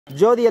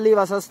JOTHIHALLI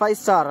vs 5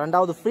 star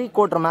ரெண்டாவது free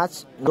quarter match.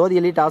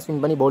 JOTHIHALLI toss win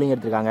பண்ணி bowling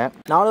எடுத்திருக்காங்க.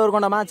 4 over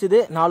கொண்ட மேட்ச் இது.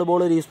 4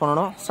 பவுலர் யூஸ்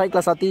பண்ணணும்.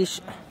 ஸ்ட்ரைக்ல சதீஷ்,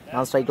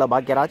 நான் ஸ்ட்ரைக்ல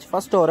பாக்கியராஜ்.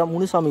 ஃபர்ஸ்ட் ஓவரை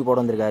முனுசாமி போட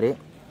வந்திருக்காரு.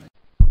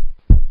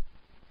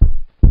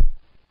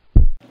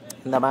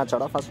 இந்த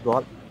மேட்சோட ஃபர்ஸ்ட்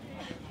பால்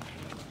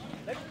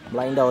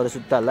பிளைண்டா ஒரு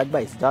சுத்த leg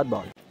by start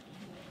ball.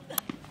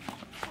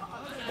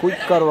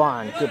 Quicker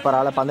one,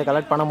 கீப்பரால பந்து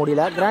கலெக்ட் பண்ண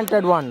முடியல.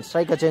 கிராண்டட் ஒன்,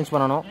 ஸ்ட்ரைக்கை சேஞ்ச்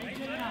பண்ணணும்.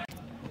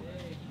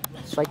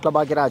 ஸ்ட்ரைக்ல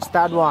பாக்கியராஜ்,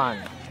 தேர்ட்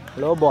ஒன்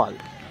லோ பால்.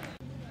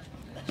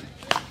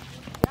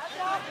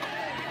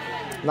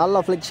 நல்ல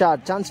ஃபிளிக்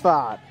ஷாட், சான்ஸ்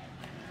ஃபார்.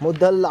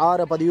 முதல்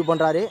 6 பதிவு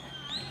பண்றாரு.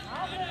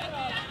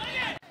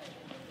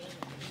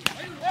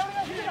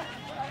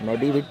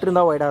 மேபி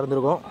விட்டுருந்தா வைடா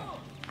இருந்திருக்கும்.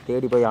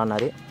 தேடி போய்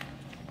ஆனாரு.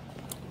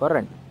 ஒரு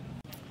ரன்.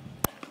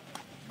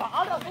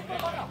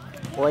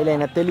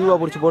 ஒயிலைனை தெளிவாக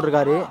பிடிச்சி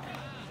போட்டிருக்காரு.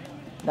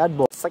 That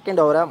ball.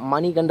 செகண்ட் ஓவரை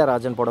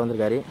மணிகண்டராஜன் போட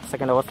வந்திருக்காரு.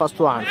 Second over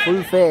first one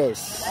full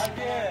face.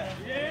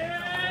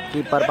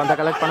 Keeper பந்தை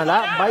கலெக்ட் பண்ணல.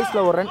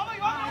 பைஸ்ல ஒரு ரன்.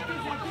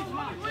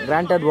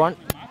 Granted one.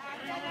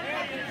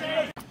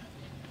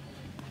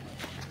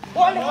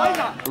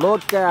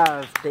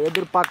 லோக்கஸ்ட்,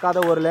 எதிர்பார்க்காத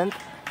ஒரு லென்த்.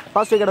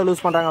 ஃபர்ஸ்ட் விக்கெட்டை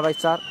லூஸ் பண்றாங்க 5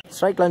 star.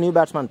 ஸ்ட்ரைக்ல new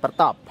batsman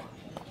Pratap.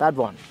 Third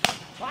one.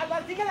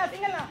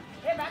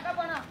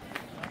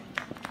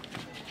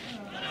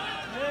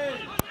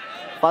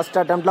 First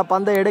அட்டெம்ப்ட்ல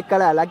பந்தை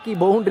எடுக்கல. லக்கி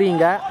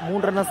பவுண்டரிங்க.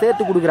 3 ரன்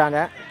சேர்த்து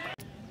கொடுக்குறாங்க.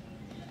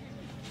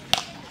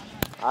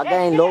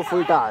 Again low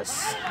full toss.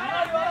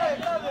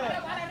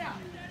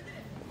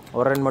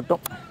 ஒரு ரன்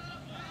மட்டும்.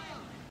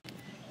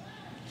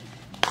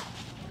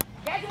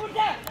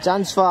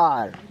 Chance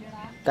for.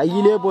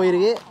 கையிலே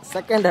போயிருக்கு.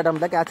 செகண்ட்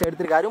அட்டெம்ப்ட்ல கேட்ச்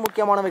எடுத்திருக்காரு.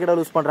 முக்கியமான விக்கெட்டை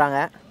லூஸ் பண்றாங்க.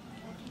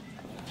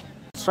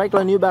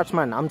 ஸ்ட்ரைக்ல new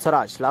batsman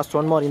Hamsaraj. Last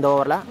one more இந்த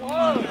ஓவர்ல.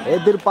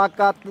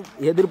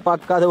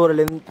 எதிர்பார்க்காத ஒரு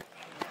லென்த்.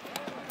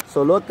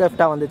 ஸோ லோ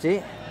லெஃப்டா வந்துச்சு.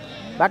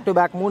 பேக் டு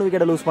பேக் 3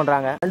 விக்கெட்டை லூஸ்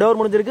பண்றாங்க. 2 ஓவர்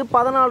முடிஞ்சிருக்கு.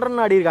 14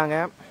 ரன் ஆடி இருக்காங்க.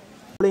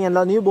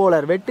 நியூ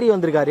பவுலர் வெற்றி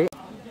வந்திருக்காரு.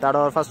 Third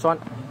over first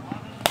one.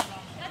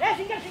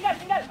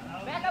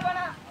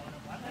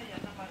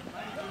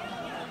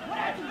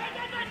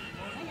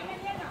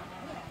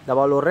 இந்த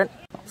பால் ஒரு run.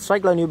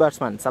 ஸ்ட்ரைக்ல new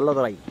batsman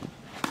Chelladurai.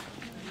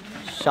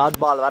 Short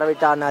ball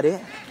வரவிட்டு ஆடினாரு.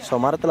 So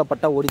மரத்தில்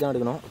பட்டா ஓடி தான்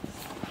எடுக்கணும்.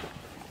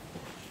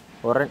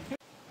 ஒரு ரன்.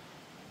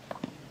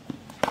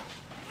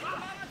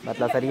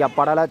 பட்டில் சரியா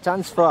படல.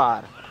 Chance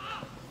for.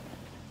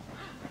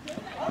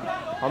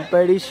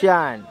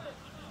 Competition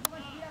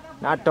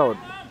not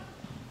out.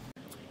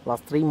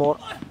 Last 3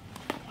 more.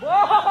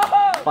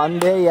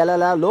 பந்தே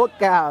எழல. Low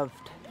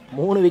கேஃப்ட்.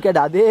 3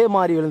 wicket அதே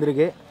மாதிரி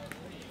விழுந்திருக்கு.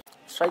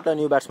 ஸ்ட்ரைக்ல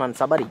நியூ பேட்ஸ்மேன்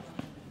சபரி.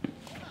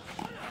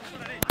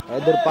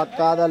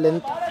 எதிர்பார்க்காத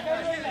லென்த்.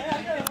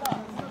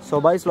 ஸோ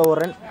பைஸ்ல ஒரு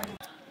ரன்.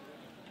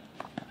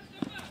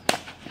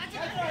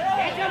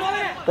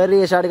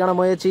 பெரிய ஷாட்டுக்கான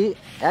முயற்சி.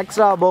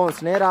 Extra bounce.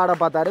 நேர ஆட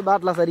பார்த்தாரு.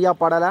 பேட்ல சரியா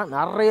படல.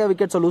 நிறைய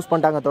விக்கெட்ஸ் லூஸ்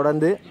பண்ணிட்டாங்க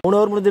தொடர்ந்து. 3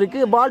 ஓவர்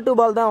முடிஞ்சிருக்கு. பால் டு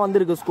பால் தான்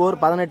வந்திருக்கு. ஸ்கோர்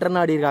 18 ரன்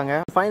ஆடி இருக்காங்க.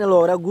 ஃபைனல்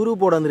ஓவரை குரு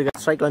போட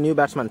வந்திருக்காங்க. ஸ்ட்ரைக்ல நியூ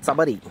பேட்ஸ்மேன்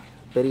சபரி.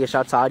 பெரிய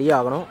ஷாட்ஸ் ஆடியே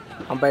ஆகணும்.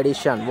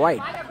 Competition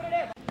white.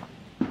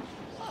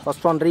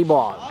 ஃபர்ஸ்ட் ஒன் ரீ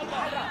பால்.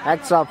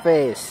 Extra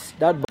face.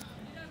 டட் பால்.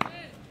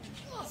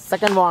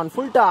 Second one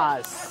full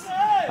toss.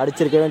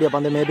 அடிச்சிருக்க வேண்டிய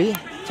பந்து மேபி.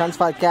 Chance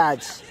for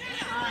catch.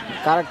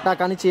 கரெக்டாக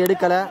கணிச்சு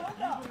எடுக்கல.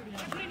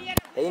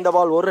 இந்த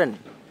பால் ஒரு ரன்.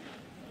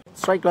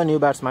 ஸ்ட்ரைக்ல new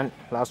batsman.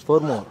 லாஸ்ட்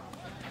 4 மோர்.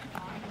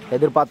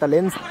 எதிர்பார்த்த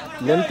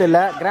லென்த்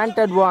இல்லை.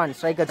 Granted one.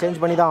 ஸ்ட்ரைக்கை சேஞ்ச்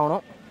பண்ணி தான்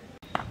ஆகணும்.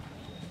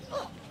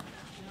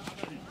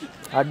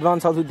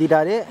 அட்வான்ஸாக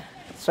சுற்றிட்டாரு.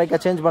 ஸ்ட்ரைக்கை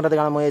சேஞ்ச்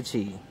பண்ணுறதுக்கான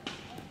முயற்சி.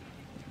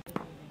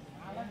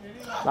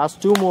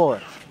 லாஸ்ட் 2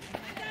 மோர்.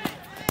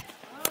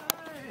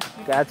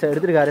 கேட்ச்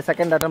எடுத்திருக்காரு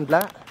செகண்ட் அட்டெம்ப்ட்ல.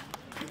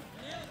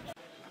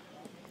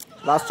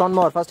 லாஸ்ட் 1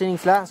 மோர் ஃபர்ஸ்ட்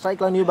இன்னிங்ஸ்ல.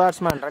 ஸ்ட்ரைக்ல new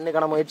batsman.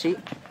 ரன்னுக்கான முயற்சி.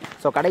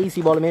 ஸோ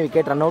கடைசி பாலுமே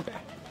wicket, run out.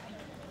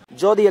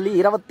 JOTHIHALLI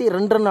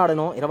 22 run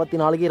ஆடணும்.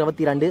 24க்கு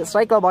 22.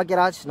 ஸ்ட்ரைக்ல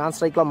பாக்கியராஜ், நான்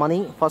ஸ்ட்ரைக்ல மணி.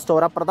 ஃபர்ஸ்ட்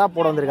ஓவரா பிரதாப்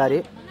போட வந்திருக்காரு.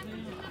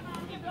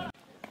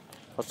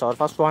 First over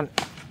first one.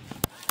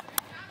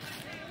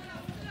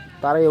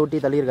 தரையை ஒட்டி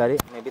தள்ளியிருக்காரு.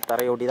 மேபி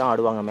தரையை ஒட்டி தான்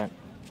ஆடுவாங்க மேன்.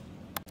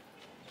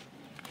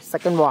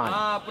 Second one.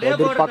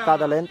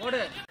 எதிர்பார்க்காத லென்த்.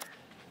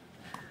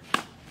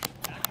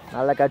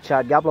 நல்ல கட்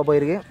ஷாட். கேப்ல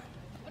போயிருக்கு.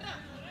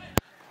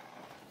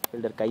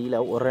 ஃபீல்டர் கையில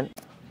ஒரு ரன்.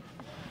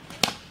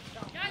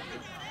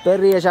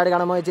 பெரிய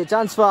ஷாட்டுக்கான முயற்சி.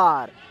 Chance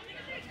for.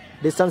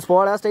 டிஸ்டன்ஸ்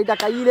போல. ஸ்ட்ரைட்டா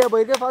கையிலே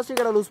போயிருக்கு. ஃபர்ஸ்ட்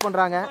விக்கெட்டை லூஸ்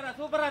பண்றாங்க.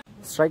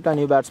 ஸ்ட்ரைக்ல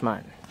நியூ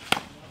பேட்ஸ்மேன்.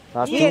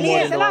 லாஸ்ட் 2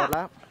 மோர் இந்த ஓவர்ல.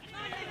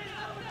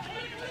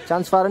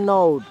 Chance for run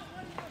out.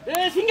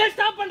 Single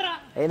stop பண்றா.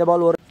 இந்த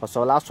பால் ஒரு. ஃபர்ஸ்ட்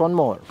ஓவர் லாஸ்ட் 1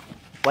 மோர்.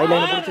 வைட்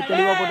லைன் பிடிச்சு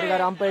தெளிவா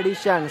போட்டுருக்காரு.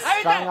 அம்படிஷன்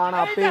ஸ்ட்ராங்கான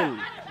அப்பீல்.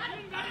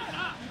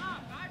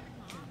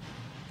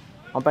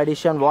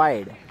 அம்படிஷன்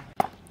வைட்.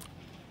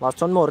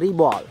 லாஸ்ட் 1 மோர் ரீ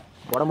பால்.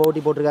 உடம்பு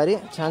ஓட்டி போட்டிருக்காரு.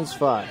 Chance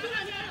for.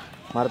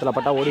 மரத்தில்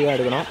பட்டா ஓடியா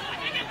எடுக்கணும்.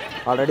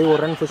 ஆல்ரெடி ஒரு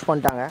ரன் புஷ்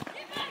பண்ணிட்டாங்க.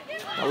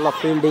 நல்ல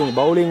ஃபீல்டிங்.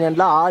 பவுலிங்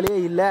எண்ட்ல ஆளே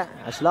இல்லை.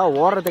 ஆக்சுவலாக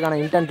ஓடுறதுக்கான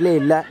இன்டென்ட்லேயே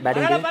இல்லை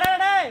பேட்டிங் டீம்.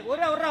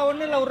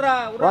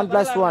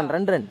 1+1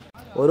 2 ரன்.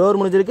 ஒரு ஓவர்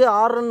முடிஞ்சிருக்கு.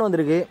 6 ரன்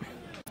வந்திருக்கு.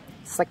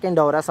 செகண்ட்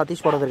ஓவரை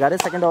சதீஷ் போட வந்திருக்காரு.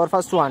 Second over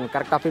first one.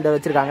 கரெக்டாக ஃபீல்டர்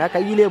வச்சிருக்காங்க.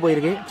 கையிலே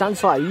போயிருக்கு.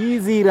 Chance for.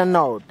 Easy run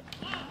out.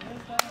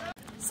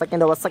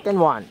 Second over, second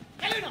one.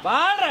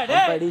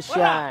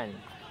 Competition.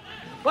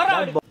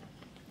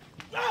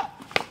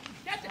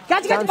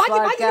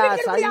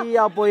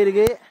 சரியா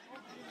போயிருக்கு.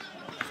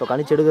 ஸோ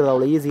கணிச்சு எடுக்கிறது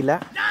அவ்வளோ ஈஸி இல்லை.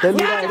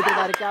 தெளிவாக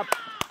எடுத்துருக்காரு கேப்.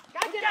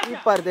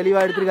 கீப்பர்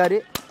தெளிவாக எடுத்துருக்காரு.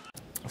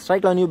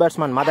 ஸ்ட்ரைக்கில் new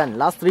batsman Madan.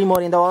 Last 3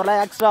 more இந்த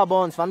ஓவரில் எக்ஸ்ட்ரா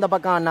பவுன்ஸ் வந்த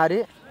பக்கம் ஆனாரு.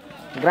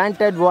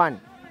 கிராண்டட் 1.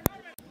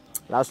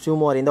 லாஸ்ட் 2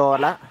 more இந்த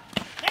ஓவரில்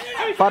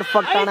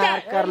பர்ஃபெக்டான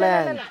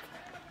ஏர்கர்லேன்.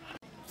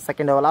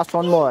 Second over last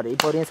 1 more.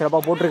 இப்போ வரையும்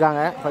சிறப்பாக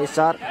போட்டிருக்காங்க. 5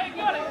 star.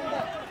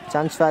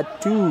 Chance for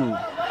 2.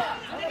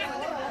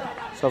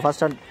 So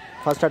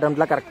first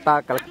அட்டெம்ப்டில் கரெக்டாக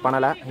கலெக்ட்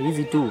பண்ணலை.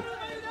 ஈஸி 2.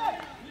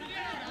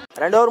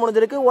 2 ஓவர்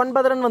முடிஞ்சிருக்கு.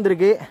 9 ரன்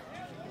வந்திருக்கு.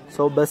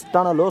 ஸோ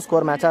பெஸ்ட்டான லோ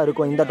ஸ்கோர் மேட்சாக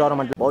இருக்கும் இந்த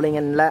டோர்னமெண்ட். பவுலிங்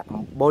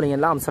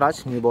எண்ணில்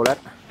அம்சராஜ் நியூ பவுலர்.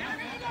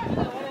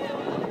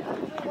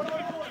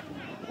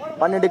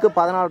 12க்கு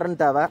 14 ரன்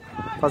தேவை.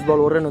 ஃபர்ஸ்ட்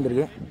பால் 1 ரன்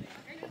வந்திருக்கு.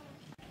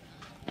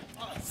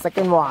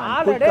 Second one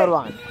quicker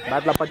one.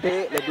 Battle பட்டு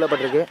லெக்கில்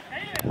பட்டிருக்கு.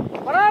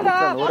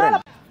 1 run.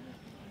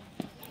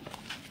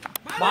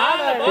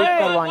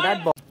 Quicker one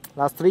dot ball.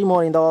 Last 3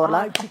 more இந்த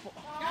ஓவரில்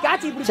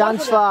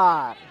சான்ஸ்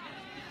ஃபார்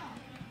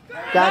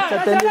கேட்சை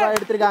தெளிவாக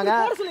எடுத்திருக்காங்க.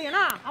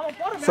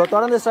 ஸோ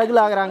தொடர்ந்து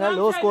ஸ்ட்ரகிள் ஆகுறாங்க.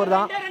 லோ ஸ்கோர்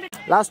தான்.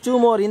 லாஸ்ட் 2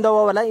 more இந்த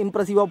ஓவரில்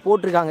இம்ப்ரெசிவாக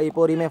போட்டிருக்காங்க.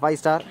 இப்போ வரையுமே 5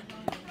 star.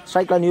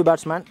 ஸ்ட்ரைக்கில் நியூ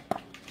பேட்ஸ்மேன்.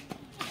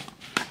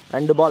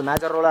 2 பால்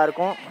மேஜர் ரோலாக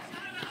இருக்கும்.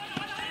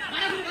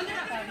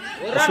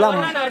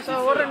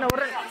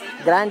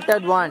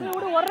 கிராண்டட் 1.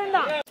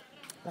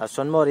 லாஸ்ட்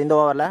 1 more இந்த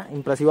ஓவரில்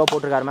இம்ப்ரெசிவாக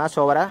போட்டிருக்காரு. மேட்ச்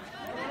ஓவரை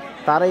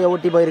தரையை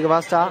ஒட்டி போயிருக்கு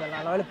ஃபாஸ்டா.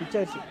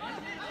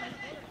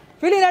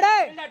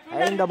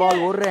 இந்த பால்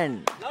 1 ரன்.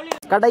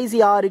 கடைசி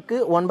 6க்கு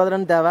 9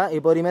 ரன் தேவை.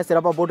 இப்போ வரையுமே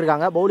சிறப்பாக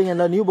போட்டிருக்காங்க. பவுலிங்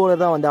எண்ணில் நியூ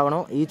பவுலர் தான்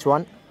வந்தாகணும் ஈச்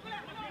ஒன்.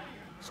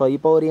 ஸோ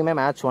இப்போ வரையுமே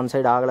மேட்ச் ஒன்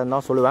சைடு ஆகலைன்னு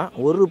தான் சொல்லுவேன்.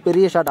 ஒரு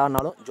பெரிய ஷாட்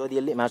ஆனாலும்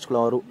ஜோதிஹள்ளி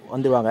மேட்ச்குள்ளே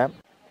வந்துடுவாங்க.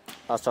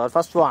 Last over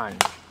first one.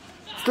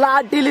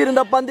 ஸ்லாட்டில்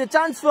இருந்த பந்து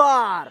சான்ஸ்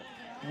ஃபார்.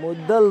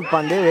 முதல்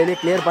பந்து வெளியே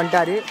கிளியர்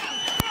பண்ணிட்டாரு.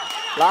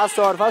 லாஸ்ட்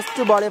ஓவர் ஃபர்ஸ்ட்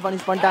பாலே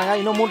பனிஷ் பண்ணிட்டாங்க.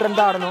 இன்னும் 3 ரன்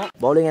தான் ஆடணும்.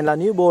 பவுலிங் எல்லாம்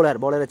நியூ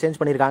பவுலரை சேஞ்ச்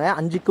பண்ணியிருக்காங்க.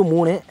 5க்கு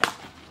 3.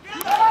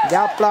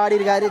 கேப்ல ஆடி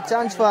இருக்காரு.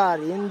 Chance for.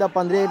 இந்த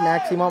பந்து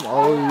மேக்ஸிமம்.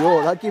 ஐயோ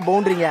லக்கி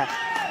பவுண்டரிங்க.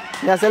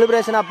 இந்த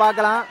செலிப்ரேஷனை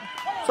பார்க்கலாம்.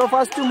 ஸோ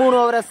ஃபர்ஸ்ட் 3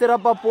 ஓவரை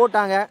சிறப்பாக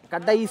போட்டாங்க.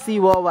 கடைசி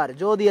ஓவர்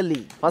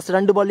ஜோதிஹள்ளி ஃபர்ஸ்ட்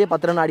 2 பால்லேயே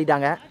 10 ரன்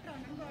ஆடிட்டாங்க.